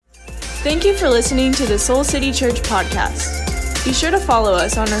Thank you for listening to the Soul City Church podcast. Be sure to follow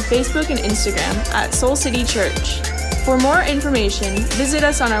us on our Facebook and Instagram at Soul City Church. For more information, visit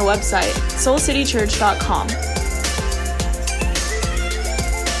us on our website, soulcitychurch.com.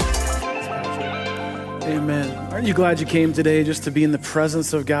 Amen. Aren't you glad you came today just to be in the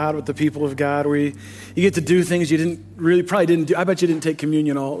presence of God with the people of God, where you get to do things you probably didn't do. I bet you didn't take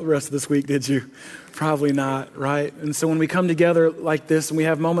communion all the rest of this week, did you? Probably not, right? And so when we come together like this and we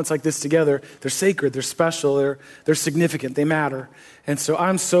have moments like this together, they're sacred, they're special, they're significant, they matter. And so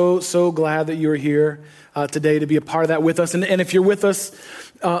I'm so glad that you're here today to be a part of that with us. And if you're with us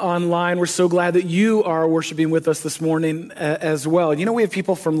online, we're so glad that you are worshiping with us this morning as well. You know, we have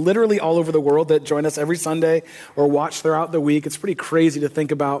people from literally all over the world that join us every Sunday or watch throughout the week. It's pretty crazy to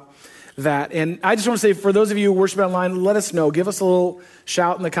think about that. And I just want to say, for those of you who worship online, let us know. Give us a little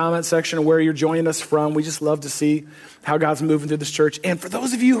shout in the comment section of where you're joining us from. We just love to see how God's moving through this church. And for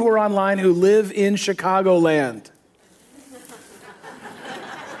those of you who are online who live in Chicagoland,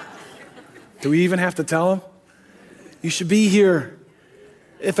 do we even have to tell them? You should be here.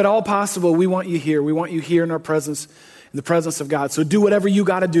 If at all possible, we want you here. We want you here in our presence, in the presence of God. So do whatever you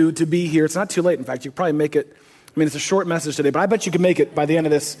got to do to be here. It's not too late. In fact, you can probably make it. I mean, it's a short message today, but I bet you can make it by the end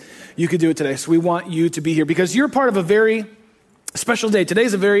of this. You could do it today. So we want you to be here because you're part of a very special day.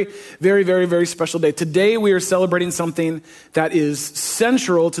 Today's a very, very, very, very special day. Today we are celebrating something that is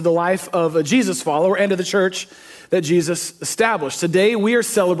central to the life of a Jesus follower and to the church that Jesus established. Today we are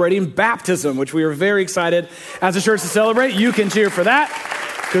celebrating baptism, which we are very excited as a church to celebrate. You can cheer for that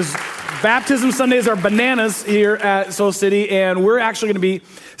because Baptism Sundays are bananas here at Soul City, and we're actually going to be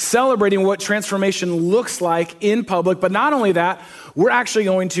celebrating what transformation looks like in public. But not only that, we're actually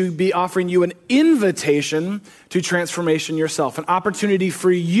going to be offering you an invitation to transformation yourself, an opportunity for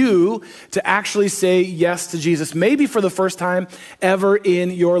you to actually say yes to Jesus, maybe for the first time ever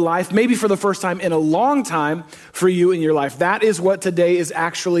in your life, maybe for the first time in a long time for you in your life. That is what today is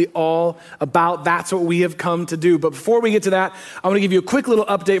actually all about. That's what we have come to do. But before we get to that, I want to give you a quick little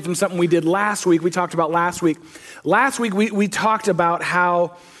update from something we did last week. We talked about last week. Last week, we talked about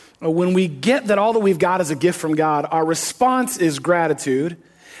how when we get that all that we've got is a gift from God, our response is gratitude,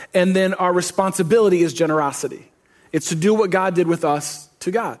 and then our responsibility is generosity. It's to do what God did with us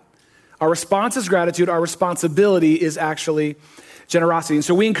to God. Our response is gratitude. Our responsibility is actually generosity. And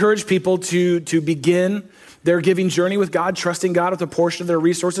so we encourage people to begin their giving journey with God, trusting God with a portion of their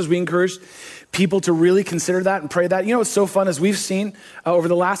resources. We encourage people to really consider that and pray that. You know what's so fun is we've seen over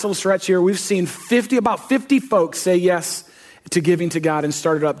the last little stretch here, we've seen about 50 folks say yes to giving to God and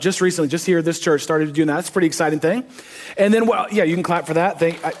started up just recently, just here at this church, started doing that. That's a pretty exciting thing. And then, well, yeah, you can clap for that.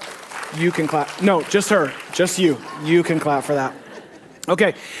 You can clap. No, just her, just you. You can clap for that.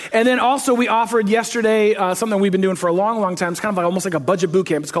 Okay, and then also we offered yesterday something we've been doing for a long, long time. It's kind of like almost like a budget boot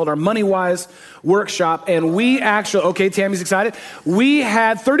camp. It's called our Money Wise Workshop, and we actually, okay, Tammy's excited. We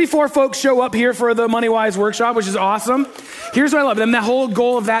had 34 folks show up here for the Money Wise Workshop, which is awesome. Here's what I love, and the whole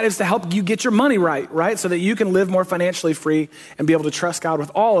goal of that is to help you get your money right, so that you can live more financially free and be able to trust God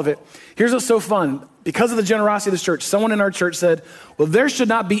with all of it. Here's what's so fun. Because of the generosity of this church, someone in our church said, well, there should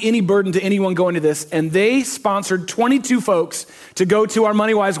not be any burden to anyone going to this. And they sponsored 22 folks to go to our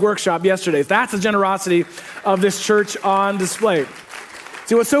Money Wise Workshop yesterday. That's the generosity of this church on display.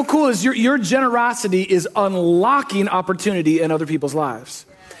 See, what's so cool is your generosity is unlocking opportunity in other people's lives.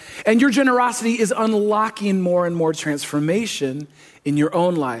 And your generosity is unlocking more and more transformation in your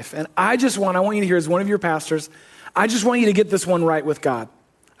own life. And I want you to hear, as one of your pastors, I just want you to get this one right with God.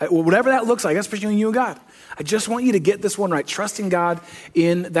 Whatever that looks like, that's between you and God. I just want you to get this one right, trusting God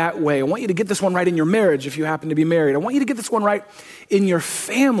in that way. I want you to get this one right in your marriage if you happen to be married. I want you to get this one right in your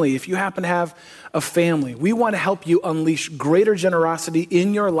family if you happen to have a family. We want to help you unleash greater generosity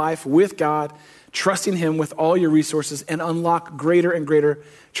in your life with God, trusting Him with all your resources, and unlock greater and greater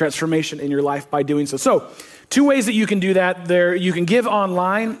transformation in your life by doing so. So, 2 ways that you can do that. You can give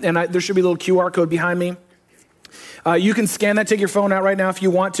online, and there should be a little QR code behind me. You can scan that, take your phone out right now if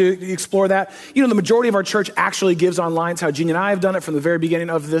you want to explore that. You know, the majority of our church actually gives online. It's how Jeannie and I have done it from the very beginning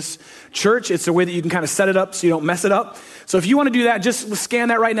of this church. It's a way that you can kind of set it up so you don't mess it up. So if you want to do that, just scan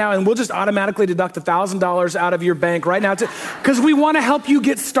that right now, and we'll just automatically deduct $1,000 out of your bank right now because we want to help you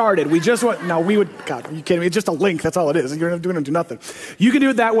get started. God, are you kidding me? It's just a link. That's all it is. You're not doing it to do nothing. You can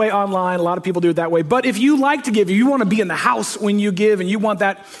do it that way online. A lot of people do it that way. But if you like to give, you want to be in the house when you give, and you want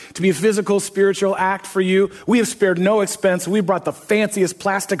that to be a physical, spiritual act for you, we have spare spared no expense. We brought the fanciest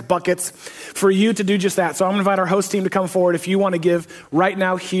plastic buckets for you to do just that. So I'm going to invite our host team to come forward. If you want to give right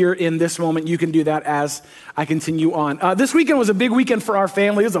now here in this moment, you can do that as I continue on. This weekend was a big weekend for our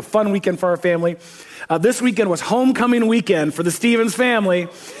family. It was a fun weekend for our family. This weekend was homecoming weekend for the Stevens family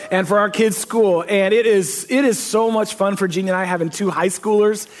and for our kids' school. And it is so much fun for Jeannie and I having two high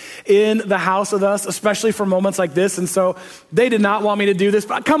schoolers in the house with us, especially for moments like this. And so they did not want me to do this,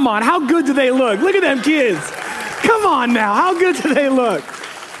 but come on, how good do they look? Look at them kids. Come on now, how good do they look?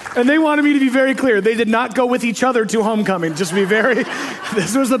 And they wanted me to be very clear. They did not go with each other to homecoming. Just be very,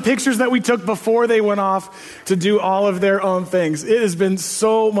 this was the pictures that we took before they went off to do all of their own things. It has been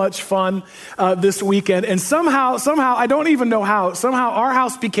so much fun this weekend. And somehow, I don't even know how, somehow our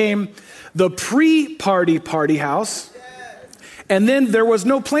house became the pre-party party house. And then there was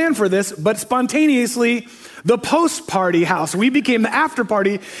no plan for this, but spontaneously, the post-party house. We became the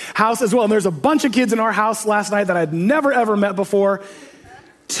after-party house as well. And there's a bunch of kids in our house last night that I'd never, ever met before.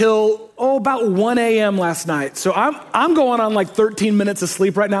 Till about 1 a.m. last night. So I'm going on like 13 minutes of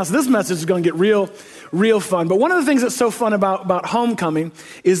sleep right now. So this message is going to get real fun. But one of the things that's so fun about homecoming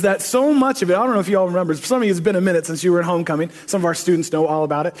is that so much of it, I don't know if you all remember, for some of you it's been a minute since you were at homecoming. Some of our students know all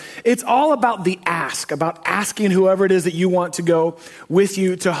about it. It's all about the ask, about asking whoever it is that you want to go with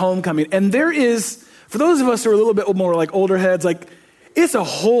you to homecoming. And there is, for those of us who are a little bit more like older heads, like it's a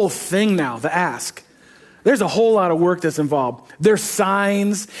whole thing now, the ask. There's a whole lot of work that's involved. There's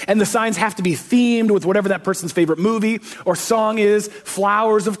signs, and the signs have to be themed with whatever that person's favorite movie or song is.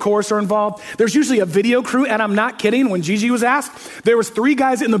 Flowers, of course, are involved. There's usually a video crew, and I'm not kidding. When Gigi was asked, there was 3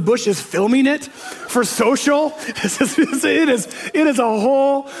 guys in the bushes filming it for social. It is a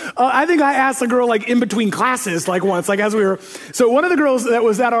whole, I think I asked a girl like in between classes like once, like as we were. So one of the girls that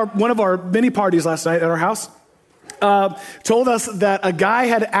was at one of our mini parties last night at our house told us that a guy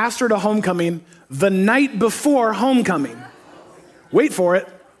had asked her to homecoming the night before homecoming. Wait for it,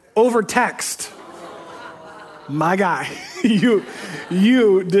 over text. My guy, you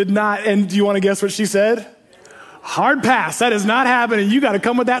did not, and do you want to guess what she said? Hard pass, that is not happening. You got to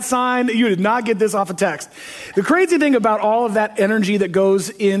come with that sign. You did not get this off of text. The crazy thing about all of that energy that goes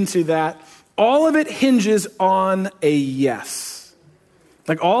into that, all of it hinges on a yes.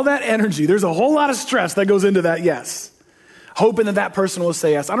 Like all that energy, there's a whole lot of stress that goes into that yes. Hoping that person will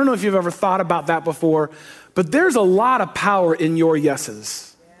say yes. I don't know if you've ever thought about that before, but there's a lot of power in your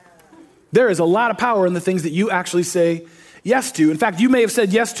yeses. There is a lot of power in the things that you actually say yes to. In fact, you may have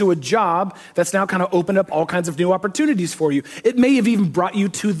said yes to a job that's now kind of opened up all kinds of new opportunities for you. It may have even brought you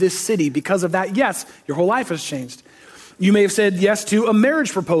to this city. Because of that yes, your whole life has changed. You may have said yes to a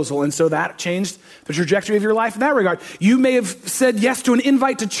marriage proposal, and so that changed the trajectory of your life in that regard. You may have said yes to an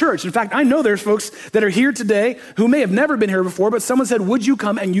invite to church. In fact, I know there's folks that are here today who may have never been here before, but someone said, would you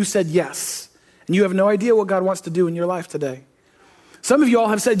come? And you said yes. And you have no idea what God wants to do in your life today. Some of you all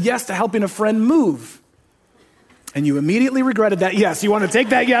have said yes to helping a friend move. And you immediately regretted that yes. You want to take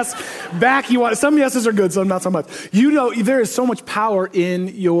that yes back. Some yeses are good, some not so much. You know, there is so much power in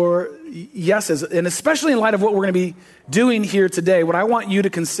your yeses. And especially in light of what we're going to be doing here today, what I want you to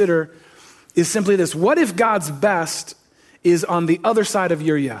consider is simply this. What if God's best is on the other side of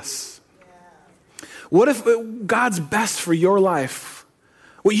your yes? What if God's best for your life,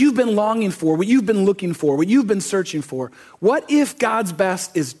 what you've been longing for, what you've been looking for, what you've been searching for, what if God's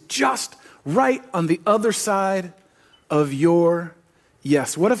best is just right on the other side of your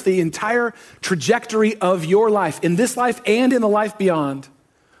yes? What if the entire trajectory of your life, in this life and in the life beyond,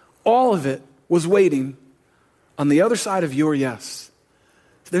 all of it was waiting on the other side of your yes?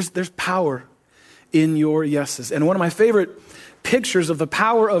 There's power in your yeses. And one of my favorite pictures of the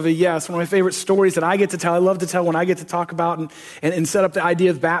power of a yes, one of my favorite stories that I get to tell, I love to tell when I get to talk about and set up the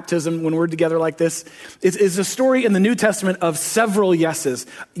idea of baptism when we're together like this, is a story in the New Testament of several yeses.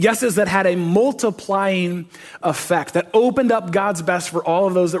 Yeses that had a multiplying effect, that opened up God's best for all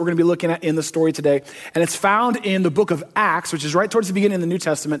of those that we're going to be looking at in the story today. And it's found in the book of Acts, which is right towards the beginning of the New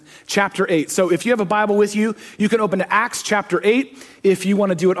Testament, chapter 8. So if you have a Bible with you, you can open to Acts chapter 8 if you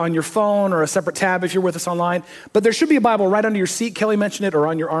want to do it on your phone or a separate tab if you're with us online. But there should be a Bible right under your seat. Kelly mentioned it, or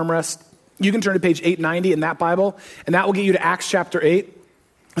on your armrest. You can turn to page 890 in that Bible, and that will get you to Acts chapter 8.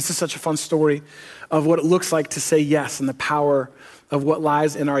 This is such a fun story of what it looks like to say yes and the power of what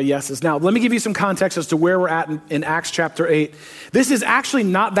lies in our yeses. Now, let me give you some context as to where we're at in Acts chapter 8. This is actually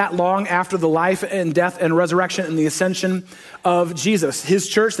not that long after the life and death and resurrection and the ascension of Jesus. His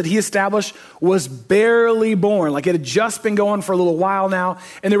church that he established was barely born. Like it had just been going for a little while now.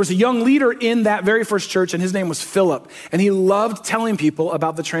 And there was a young leader in that very first church, and his name was Philip. And he loved telling people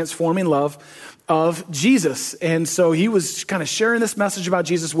about the transforming love of Jesus. And so he was kind of sharing this message about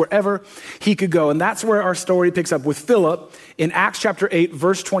Jesus wherever he could go. And that's where our story picks up with Philip in Acts chapter 8,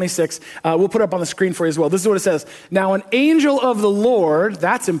 verse 26. We'll put it up on the screen for you as well. This is what it says. Now, an angel of the Lord,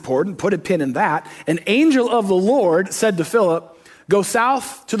 that's important, put a pin in that. An angel of the Lord said to Philip, go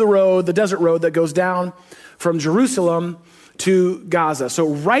south to the road, the desert road that goes down from Jerusalem to Gaza. So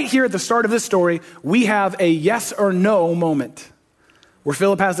right here at the start of this story, we have a yes or no moment where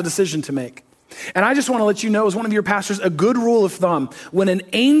Philip has a decision to make. And I just want to let you know, as one of your pastors, a good rule of thumb, when an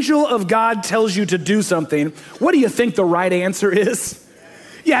angel of God tells you to do something, what do you think the right answer is?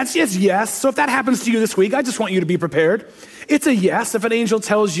 Yeah, it's yes. So if that happens to you this week, I just want you to be prepared. It's a yes if an angel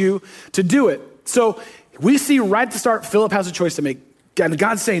tells you to do it. So we see right at the start, Philip has a choice to make. And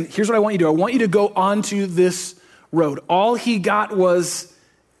God's saying, here's what I want you to do. I want you to go onto this road. All he got was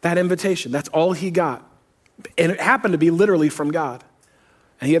that invitation. That's all he got. And it happened to be literally from God.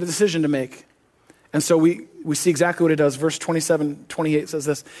 And he had a decision to make. And so we see exactly what it does. Verse 27, 28 says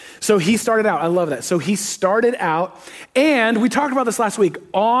this. So he started out. I love that. So he started out, and we talked about this last week,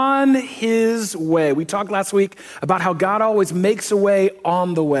 on his way. We talked last week about how God always makes a way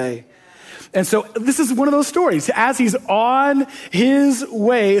on the way. And so this is one of those stories. As he's on his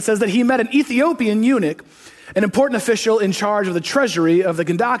way, it says that he met an Ethiopian eunuch, an important official in charge of the treasury of the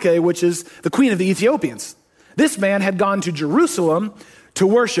Kandake, which is the queen of the Ethiopians. This man had gone to Jerusalem to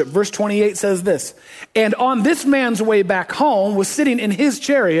worship. Verse 28 says this, and on this man's way back home was sitting in his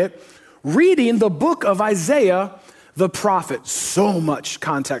chariot reading the book of Isaiah the prophet. So much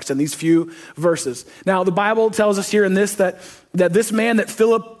context in these few verses. Now, the Bible tells us here in this that this man that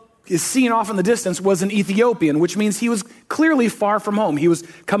Philip is seen off in the distance was an Ethiopian, which means he was clearly far from home. He was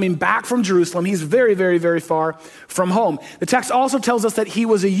coming back from Jerusalem. He's very, very, very far from home. The text also tells us that he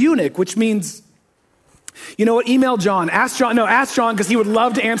was a eunuch, which means, you know what, email John. Ask John because he would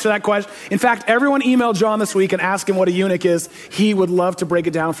love to answer that question. In fact, everyone email John this week and ask him what a eunuch is. He would love to break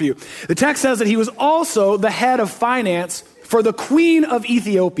it down for you. The text says that he was also the head of finance for the queen of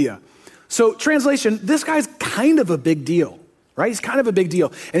Ethiopia. So translation, this guy's kind of a big deal. Right? He's kind of a big deal.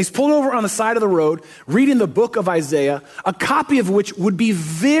 And he's pulled over on the side of the road, reading the book of Isaiah, a copy of which would be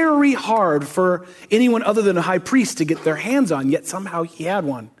very hard for anyone other than a high priest to get their hands on, yet somehow he had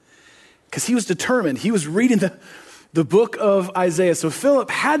one. Because he was determined. He was reading the book of Isaiah. So Philip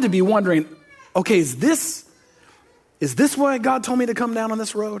had to be wondering, okay, is this why God told me to come down on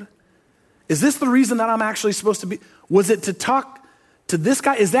this road? Is this the reason that I'm actually supposed to be? Was it to talk to this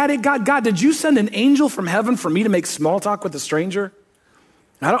guy? Is that it, God? God, did you send an angel from heaven for me to make small talk with a stranger?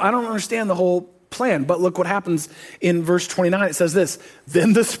 I don't understand the whole plan, but look what happens in verse 29. It says this,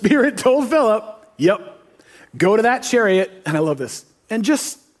 then the Spirit told Philip, yep, go to that chariot, and I love this, and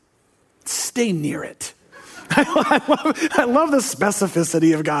just stay near it. I love the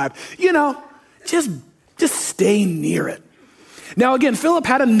specificity of God. You know, just stay near it. Now again, Philip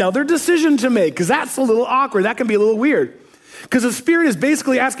had another decision to make, because that's a little awkward. That can be a little weird. Because the Spirit is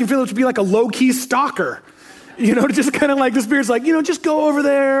basically asking Philip to be like a low-key stalker. You know, just kind of like the Spirit's like, just go over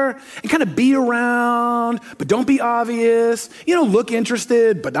there and kind of be around, but don't be obvious. Look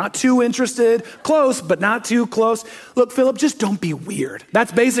interested, but not too interested. Close, but not too close. Look, Philip, just don't be weird.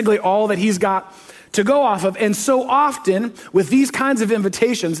 That's basically all that he's got to go off of. And so often with these kinds of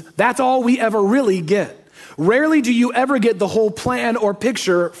invitations, that's all we ever really get. Rarely do you ever get the whole plan or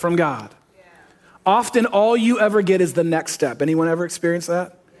picture from God. Often all you ever get is the next step. Anyone ever experienced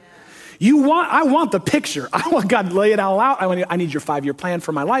that? Yeah. I want the picture. I want God to lay it all out. I need your 5-year plan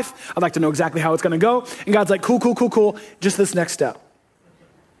for my life. I'd like to know exactly how it's going to go. And God's like, cool. Just this next step.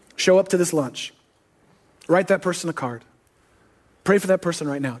 Show up to this lunch. Write that person a card. Pray for that person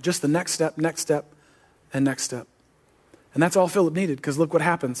right now. Just the next step, and next step. And that's all Philip needed, because look what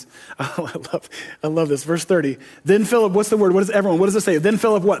happens. I love this. Verse 30. Then Philip, what's the word? What does it say? Then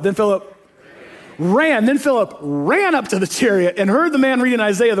Philip what? Then Philip ran. Then Philip ran up to the chariot and heard the man reading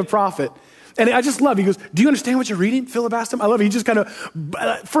Isaiah the prophet. And I just love, he goes, do you understand what you're reading? Philip asked him. I love it. He just kind of,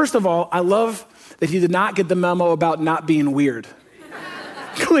 first of all, I love that he did not get the memo about not being weird.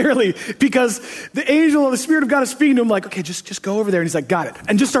 Clearly, because the angel of the Spirit of God is speaking to him like, okay, just go over there. And he's like, got it.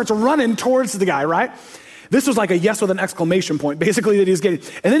 And just starts running towards the guy, right? This was like a yes with an exclamation point, basically, that he's getting.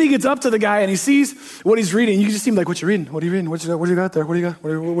 And then he gets up to the guy and he sees what he's reading. You just seem like, what you reading? What are you reading? What do you got there? What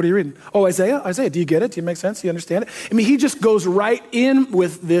are you reading? Oh, Isaiah? Do you get it? Do you make sense? Do you understand it? I mean, he just goes right in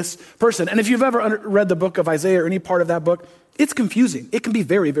with this person. And if you've ever read the book of Isaiah or any part of that book, it's confusing. It can be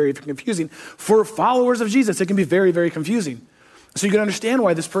very, very confusing. For followers of Jesus, it can be very, very confusing. So you can understand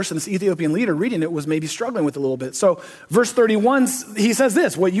why this person, this Ethiopian leader reading it, was maybe struggling with it a little bit. So verse 31, he says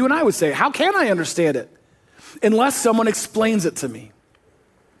this, what you and I would say, how can I understand it unless someone explains it to me?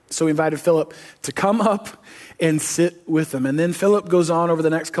 So he invited Philip to come up and sit with him. And then Philip goes on over the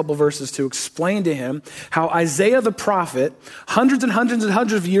next couple verses to explain to him how Isaiah the prophet, hundreds and hundreds and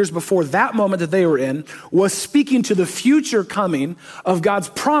hundreds of years before that moment that they were in, was speaking to the future coming of God's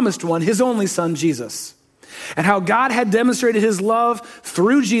promised one, his only son, Jesus. And how God had demonstrated his love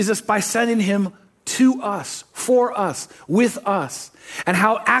through Jesus by sending him to us, for us, with us. And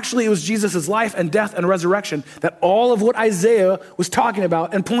how actually it was Jesus' life and death and resurrection that all of what Isaiah was talking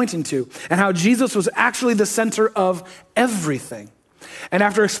about and pointing to. And how Jesus was actually the center of everything. And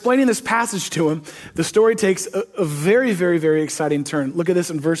after explaining this passage to him, the story takes a very, very, very exciting turn. Look at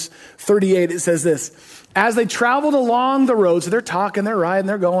this in verse 38. It says this: as they traveled along the road, so they're talking, they're riding,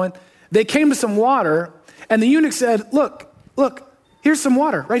 they're going, they came to some water, and the eunuch said, look, here's some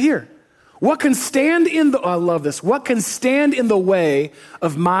water right here. What can stand in the, I love this, what can stand in the way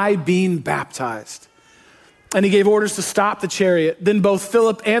of my being baptized? And he gave orders to stop the chariot. Then both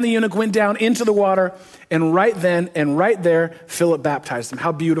Philip and the eunuch went down into the water, and right then and right there, Philip baptized him.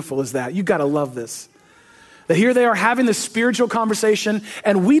 How beautiful is that? You gotta love this. That here they are having this spiritual conversation,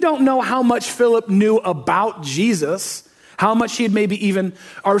 and we don't know how much Philip knew about Jesus, how much he had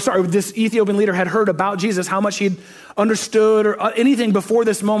this Ethiopian leader had heard about Jesus, how much he'd understood or anything before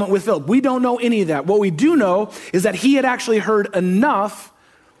this moment with Philip. We don't know any of that. What we do know is that he had actually heard enough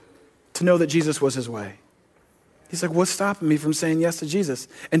to know that Jesus was his way. He's like, what's stopping me from saying yes to Jesus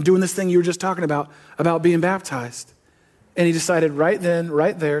and doing this thing you were just talking about being baptized? And he decided right then,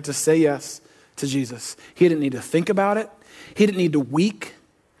 right there, to say yes to Jesus. He didn't need to think about it. He didn't need to weak.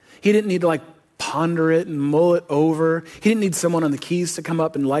 He didn't need to ponder it and mull it over. He didn't need someone on the keys to come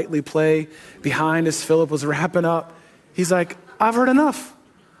up and lightly play behind as Philip was wrapping up. He's like, I've heard enough.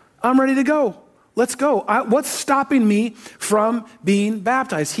 I'm ready to go. Let's go. What's stopping me from being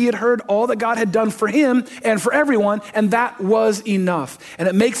baptized? He had heard all that God had done for him and for everyone, and that was enough. And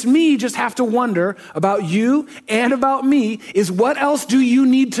it makes me just have to wonder about you and about me is what else do you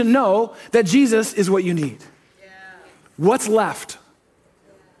need to know that Jesus is what you need? Yeah. What's left?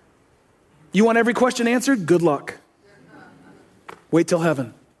 You want every question answered? Good luck. Wait till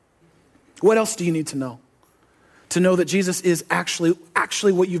heaven. What else do you need to know? To know that Jesus is actually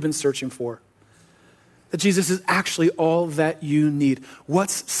what you've been searching for. That Jesus is actually all that you need.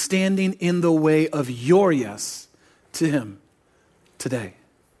 What's standing in the way of your yes to him today?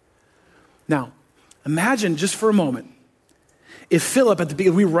 Now, imagine just for a moment, if Philip,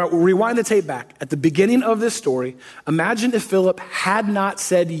 we rewind the tape back, at the beginning of this story, imagine if Philip had not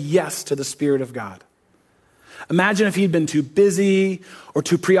said yes to the Spirit of God. Imagine if he'd been too busy or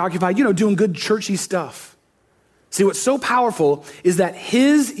too preoccupied, doing good churchy stuff. See, what's so powerful is that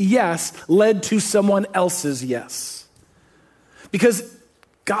his yes led to someone else's yes. Because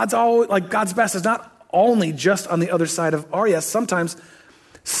God's best is not only just on the other side of our yes. Sometimes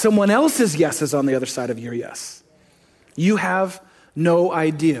someone else's yes is on the other side of your yes. You have no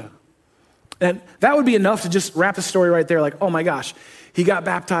idea. And that would be enough to just wrap the story right there. Like, oh my gosh, he got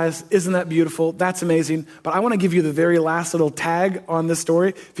baptized. Isn't that beautiful? That's amazing. But I want to give you the very last little tag on this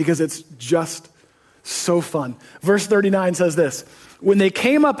story because it's just so fun. Verse 39 says this: when they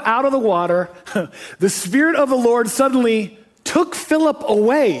came up out of the water, the Spirit of the Lord suddenly took Philip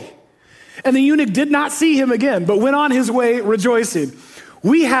away. And the eunuch did not see him again, but went on his way rejoicing.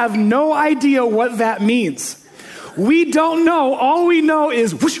 We have no idea what that means. We don't know. All we know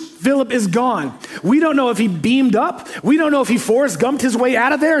is, whoosh, Philip is gone. We don't know if he beamed up. We don't know if he Forrest Gumped his way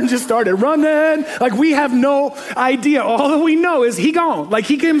out of there and just started running. We have no idea. All that we know is he gone.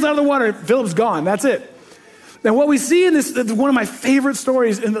 He comes out of the water, Philip's gone. That's it. Now, what we see in this, one of my favorite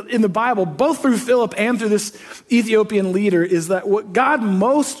stories in the Bible, both through Philip and through this Ethiopian leader, is that what God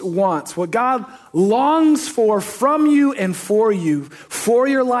most wants, what God longs for from you and for you, for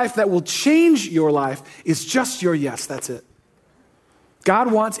your life that will change your life, is just your yes. That's it.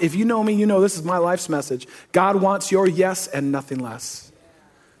 God wants, if you know me, you know this is my life's message. God wants your yes and nothing less.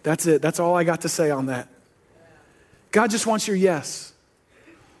 That's it. That's all I got to say on that. God just wants your yes.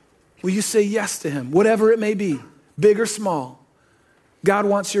 Will you say yes to him, whatever it may be, big or small? God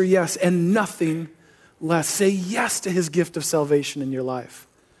wants your yes and nothing less. Say yes to his gift of salvation in your life.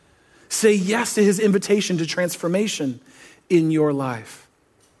 Say yes to his invitation to transformation in your life.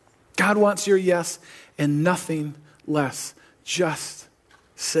 God wants your yes and nothing less. Just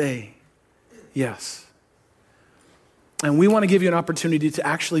say yes. And we want to give you an opportunity to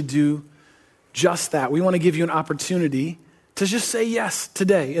actually do just that. We want to give you an opportunity to just say yes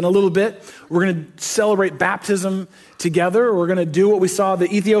today. In a little bit, we're going to celebrate baptism together. We're going to do what we saw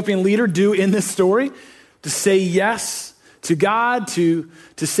the Ethiopian leader do in this story, to say yes to God, to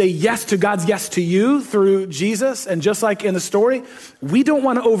say yes to God's yes to you through Jesus. And just like in the story, we don't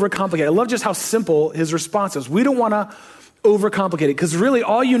want to overcomplicate. I love just how simple his response is. We don't want to overcomplicate it, because really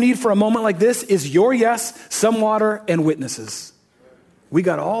all you need for a moment like this is your yes, some water, and witnesses. We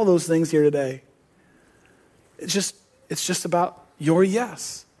got all those things here today. It's just about your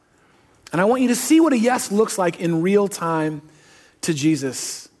yes. And I want you to see what a yes looks like in real time to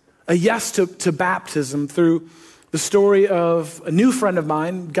Jesus. A yes to baptism through the story of a new friend of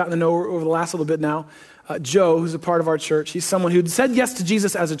mine, gotten to know over the last little bit now, Joe, who's a part of our church. He's someone who'd said yes to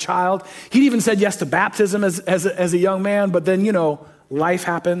Jesus as a child. He'd even said yes to baptism as a young man, but then, life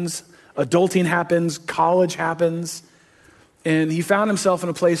happens, adulting happens, college happens, and he found himself in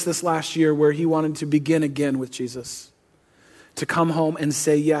a place this last year where he wanted to begin again with Jesus, to come home and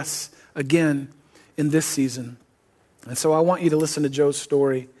say yes again in this season. And so I want you to listen to Joe's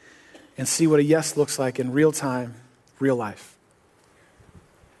story and see what a yes looks like in real time, real life.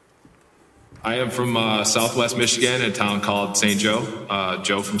 I am from Southwest Michigan, a town called St. Joe,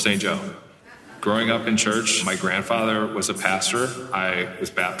 Joe from St. Joe. Growing up in church, my grandfather was a pastor. I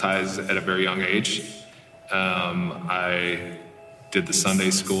was baptized at a very young age. I did the Sunday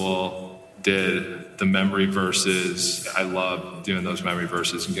school, did the memory verses. I love doing those memory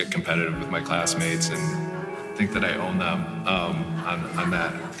verses and get competitive with my classmates and think that I own them on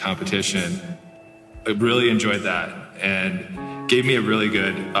that competition. I really enjoyed that and gave me a really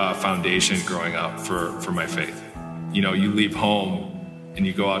good foundation growing up for my faith. You leave home and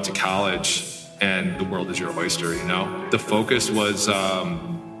you go out to college and the world is your oyster, The focus was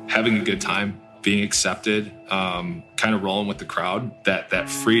having a good time, being accepted, kind of rolling with the crowd, that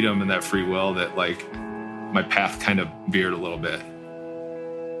freedom and that free will that my path kind of veered a little bit.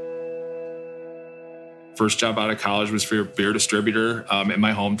 First job out of college was for a beer distributor in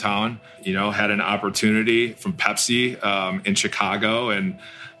my hometown. Had an opportunity from Pepsi in Chicago. And,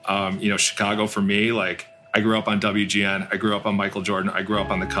 Chicago for me, I grew up on WGN. I grew up on Michael Jordan. I grew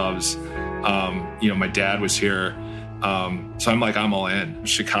up on the Cubs. My dad was here. So I'm all in.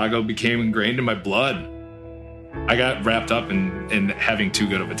 Chicago became ingrained in my blood. I got wrapped up in having too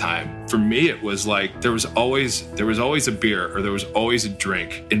good of a time. For me, it was there was always a beer or there was always a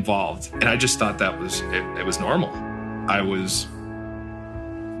drink involved. And I just thought that it was normal. I was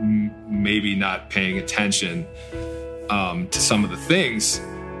maybe not paying attention to some of the things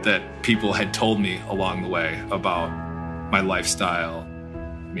that people had told me along the way about my lifestyle.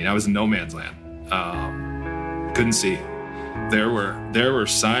 I was in no man's land. Couldn't see. There were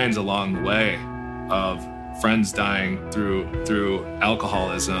signs along the way of friends dying through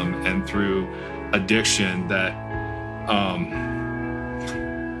alcoholism and through addiction that,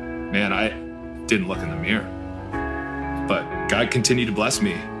 I didn't look in the mirror. But God continued to bless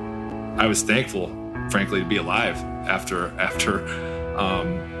me. I was thankful, frankly, to be alive after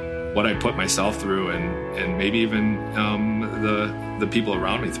what I put myself through and maybe even the people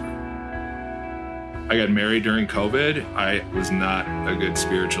around me through. I got married during COVID. I was not a good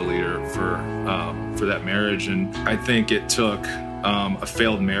spiritual leader for that marriage. And I think it took a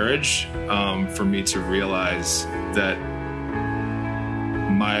failed marriage for me to realize that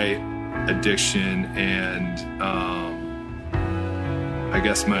my addiction and I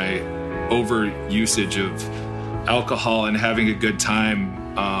guess my over usage of alcohol and having a good time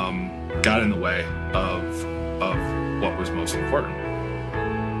got in the way of what was most important.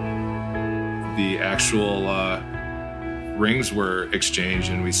 The actual rings were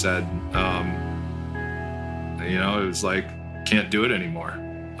exchanged and we said, it was can't do it anymore.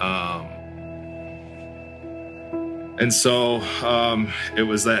 And so it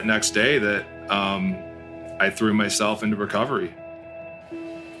was that next day that I threw myself into recovery.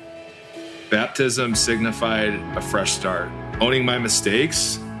 Baptism signified a fresh start, owning my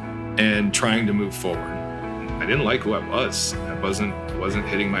mistakes and trying to move forward. I didn't like who I was. I wasn't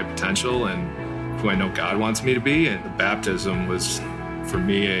hitting my potential and who I know God wants me to be. And the baptism was, for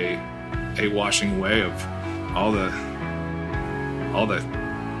me, a washing away of all the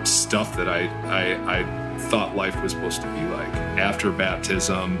stuff that I thought life was supposed to be like. After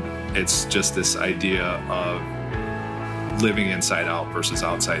baptism, it's just this idea of living inside out versus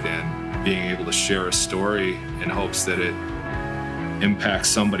outside in, being able to share a story in hopes that it impacts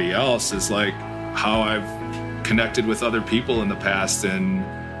somebody else is how I've connected with other people in the past and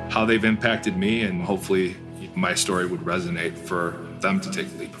how they've impacted me, and hopefully my story would resonate for them to take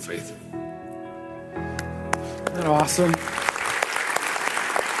a leap of faith. Isn't that awesome?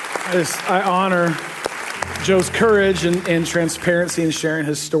 I honor Joe's courage and transparency in sharing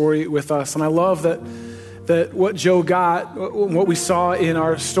his story with us. And I love that what Joe got, what we saw in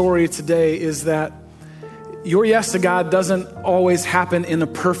our story today is that your yes to God doesn't always happen in a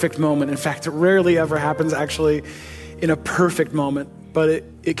perfect moment. In fact, it rarely ever happens actually in a perfect moment, but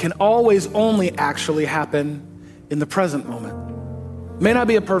it can always only actually happen in the present moment. It may not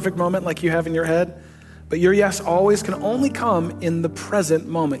be a perfect moment like you have in your head, but your yes always can only come in the present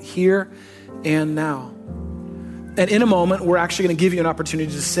moment, here and now. And in a moment, we're actually going to give you an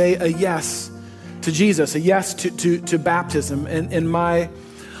opportunity to say a yes to Jesus, a yes to baptism. And my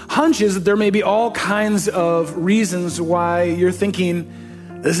hunch is that there may be all kinds of reasons why you're thinking,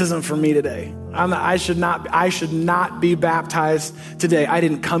 this isn't for me today. I should not be baptized today. I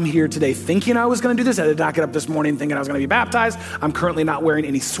didn't come here today thinking I was going to do this. I did not get up this morning thinking I was going to be baptized. I'm currently not wearing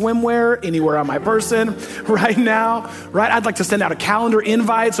any swimwear anywhere on my person right now, right? I'd like to send out a calendar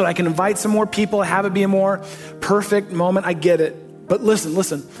invite so that I can invite some more people, have it be a more perfect moment. I get it. But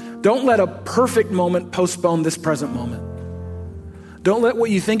listen, don't let a perfect moment postpone this present moment. Don't let what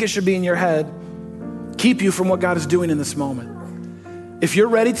you think it should be in your head keep you from what God is doing in this moment. If you're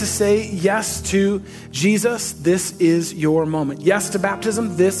ready to say yes to Jesus, this is your moment. Yes to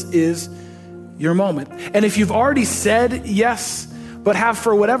baptism, this is your moment. And if you've already said yes, but have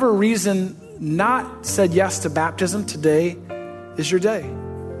for whatever reason not said yes to baptism, today is your day.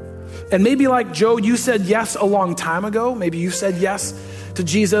 And maybe like Joe, you said yes a long time ago. Maybe you said yes to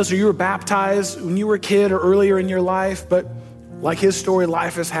Jesus, or you were baptized when you were a kid or earlier in your life, but like his story,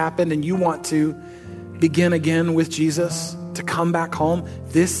 life has happened and you want to begin again with Jesus, to come back home.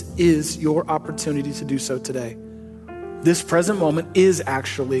 This is your opportunity to do so today. This present moment is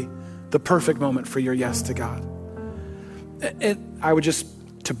actually the perfect moment for your yes to God. And I would just,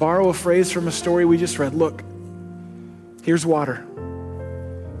 to borrow a phrase from a story we just read, look, here's water.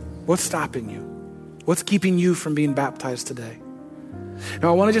 What's stopping you? What's keeping you from being baptized today? Now,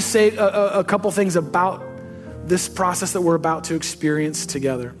 I want to just say a couple things about this process that we're about to experience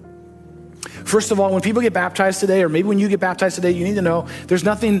together. First of all, when people get baptized today, or maybe when you get baptized today, you need to know there's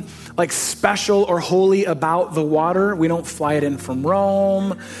nothing like special or holy about the water. We don't fly it in from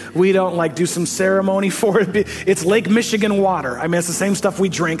Rome. We don't like do some ceremony for it. It's Lake Michigan water. I mean, it's the same stuff we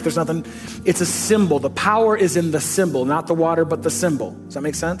drink. There's nothing, it's a symbol. The power is in the symbol, not the water, but the symbol. Does that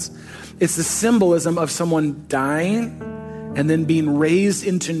make sense? It's the symbolism of someone dying and then being raised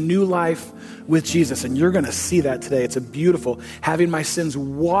into new life with Jesus. And you're going to see that today. It's a beautiful, having my sins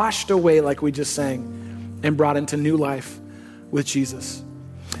washed away like we just sang and brought into new life with Jesus.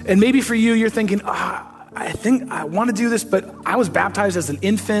 And maybe for you, you're thinking, I think I want to do this, but I was baptized as an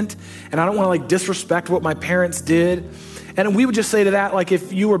infant and I don't want to like disrespect what my parents did. And we would just say to that, like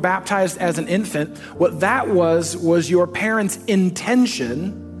if you were baptized as an infant, what that was your parents'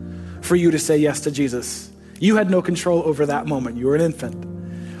 intention for you to say yes to Jesus. You had no control over that moment. You were an infant.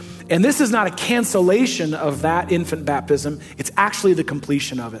 And this is not a cancellation of that infant baptism. It's actually the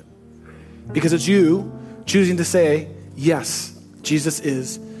completion of it. Because it's you choosing to say, yes, Jesus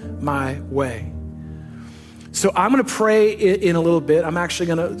is my way. So I'm going to pray in a little bit. I'm actually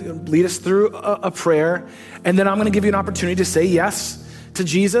going to lead us through a prayer. And then I'm going to give you an opportunity to say yes to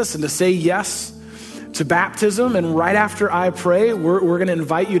Jesus and to say yes to baptism. And right after I pray, we're going to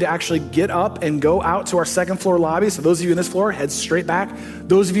invite you to actually get up and go out to our second floor lobby. So those of you in this floor, head straight back.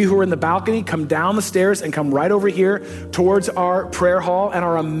 Those of you who are in the balcony, come down the stairs and come right over here towards our prayer hall. And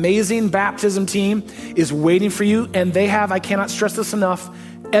our amazing baptism team is waiting for you. And they have, I cannot stress this enough,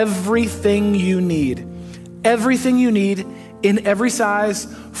 everything you need. Everything you need in every size,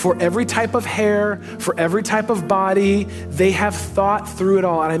 for every type of hair, for every type of body. They have thought through it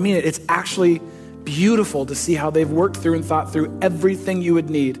all. And I mean it. It's actually beautiful to see how they've worked through and thought through everything you would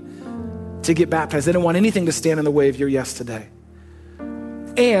need to get baptized. They don't want anything to stand in the way of your yes today.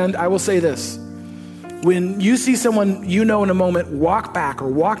 And I will say this, when you see someone you know in a moment walk back or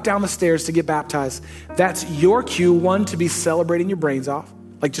walk down the stairs to get baptized, that's your cue, one, to be celebrating your brains off,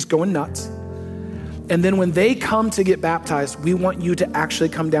 like just going nuts. And then when they come to get baptized, we want you to actually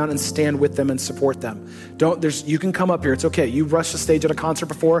come down and stand with them and support them. You can come up here, it's okay. You've rushed the stage at a concert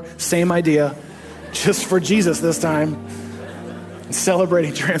before, same idea. Just for Jesus this time,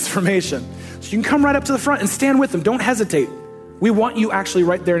 celebrating transformation. So you can come right up to the front and stand with them. Don't hesitate. We want you actually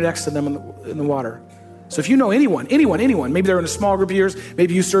right there next to them in the water. So if you know anyone, maybe they're in a small group of yours,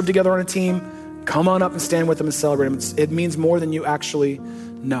 maybe you serve together on a team, come on up and stand with them and celebrate them. It means more than you actually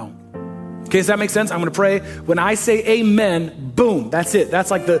know. Okay, does that make sense? I'm going to pray. When I say amen, boom, that's it.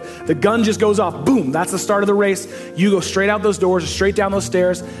 That's like the gun just goes off. Boom, that's the start of the race. You go straight out those doors, straight down those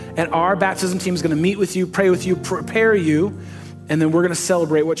stairs, and our baptism team is going to meet with you, pray with you, prepare you, and then we're going to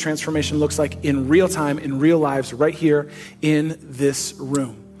celebrate what transformation looks like in real time, in real lives, right here in this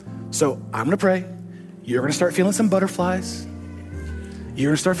room. So I'm going to pray. You're going to start feeling some butterflies.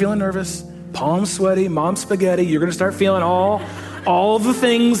 You're going to start feeling nervous. palms sweaty, mom spaghetti. You're gonna start feeling all the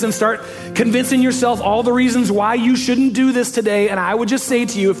things and start convincing yourself all the reasons why you shouldn't do this today. And I would just say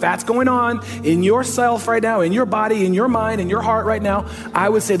to you, if that's going on in yourself right now, in your body, in your mind, in your heart right now, I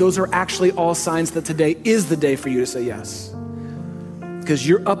would say those are actually all signs that today is the day for you to say yes. Because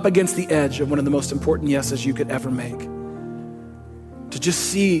you're up against the edge of one of the most important yeses you could ever make. To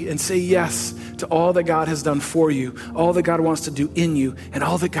just see and say yes to all that God has done for you, all that God wants to do in you, and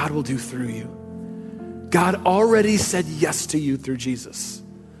all that God will do through you. God already said yes to you through Jesus.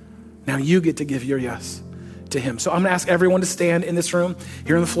 Now you get to give your yes to him. So I'm gonna ask everyone to stand in this room,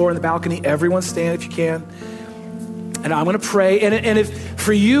 here on the floor, in the balcony. Everyone stand if you can. And I'm gonna pray. And if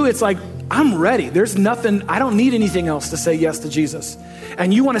for you, it's like, I'm ready. There's nothing, I don't need anything else to say yes to Jesus.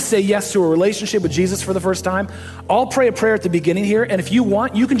 And you wanna say yes to a relationship with Jesus for the first time, I'll pray a prayer at the beginning here. And if you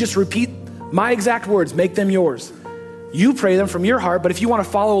want, you can just repeat my exact words, make them yours. You pray them from your heart, but if you want to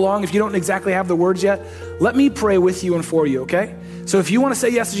follow along, if you don't exactly have the words yet, let me pray with you and for you, okay? So if you want to say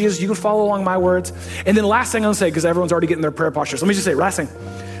yes to Jesus, you can follow along my words. And then last thing I'm going to say, because everyone's already getting their prayer postures, let me just say, last thing.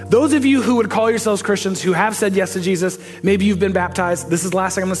 Those of you who would call yourselves Christians, who have said yes to Jesus, maybe you've been baptized, this is the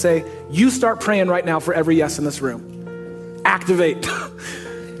last thing I'm going to say. You start praying right now for every yes in this room. Activate.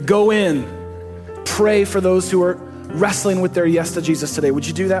 Go in. Pray for those who are wrestling with their yes to Jesus today. Would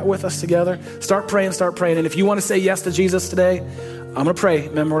you do that with us together? Start praying. And if you want to say yes to Jesus today, I'm going to pray.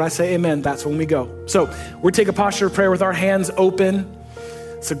 Remember when I say amen, that's when we go. So we'll take a posture of prayer with our hands open.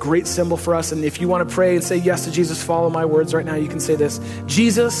 It's a great symbol for us. And if you want to pray and say yes to Jesus, follow my words right now. You can say this.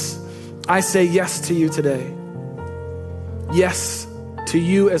 Jesus, I say yes to you today. Yes to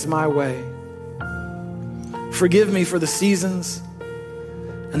you as my way. Forgive me for the seasons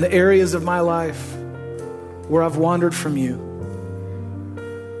and the areas of my life where I've wandered from you.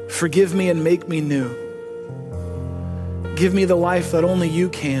 Forgive me and make me new. Give me the life that only you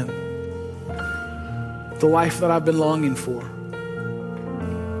can. The life that I've been longing for.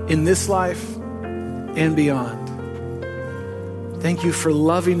 In this life and beyond. Thank you for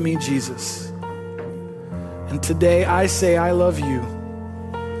loving me, Jesus. And today I say I love you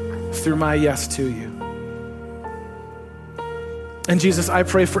through my yes to you. And Jesus, I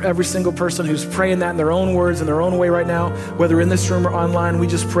pray for every single person who's praying that in their own words, in their own way right now, whether in this room or online. We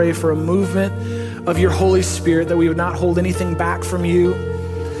just pray for a movement of your Holy Spirit, that we would not hold anything back from you,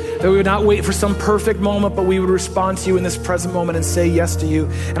 that we would not wait for some perfect moment, but we would respond to you in this present moment and say yes to you.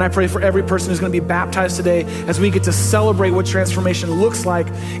 And I pray for every person who's going to be baptized today, as we get to celebrate what transformation looks like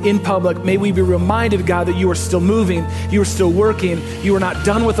in public. May we be reminded, God, that you are still moving, you are still working, you are not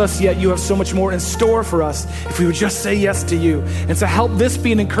done with us yet. You have so much more in store for us if we would just say yes to you. And so help this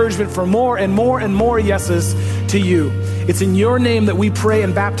be an encouragement for more and more and more yeses to you. It's in your name that we pray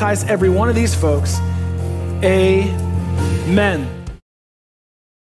and baptize every one of these folks. Amen.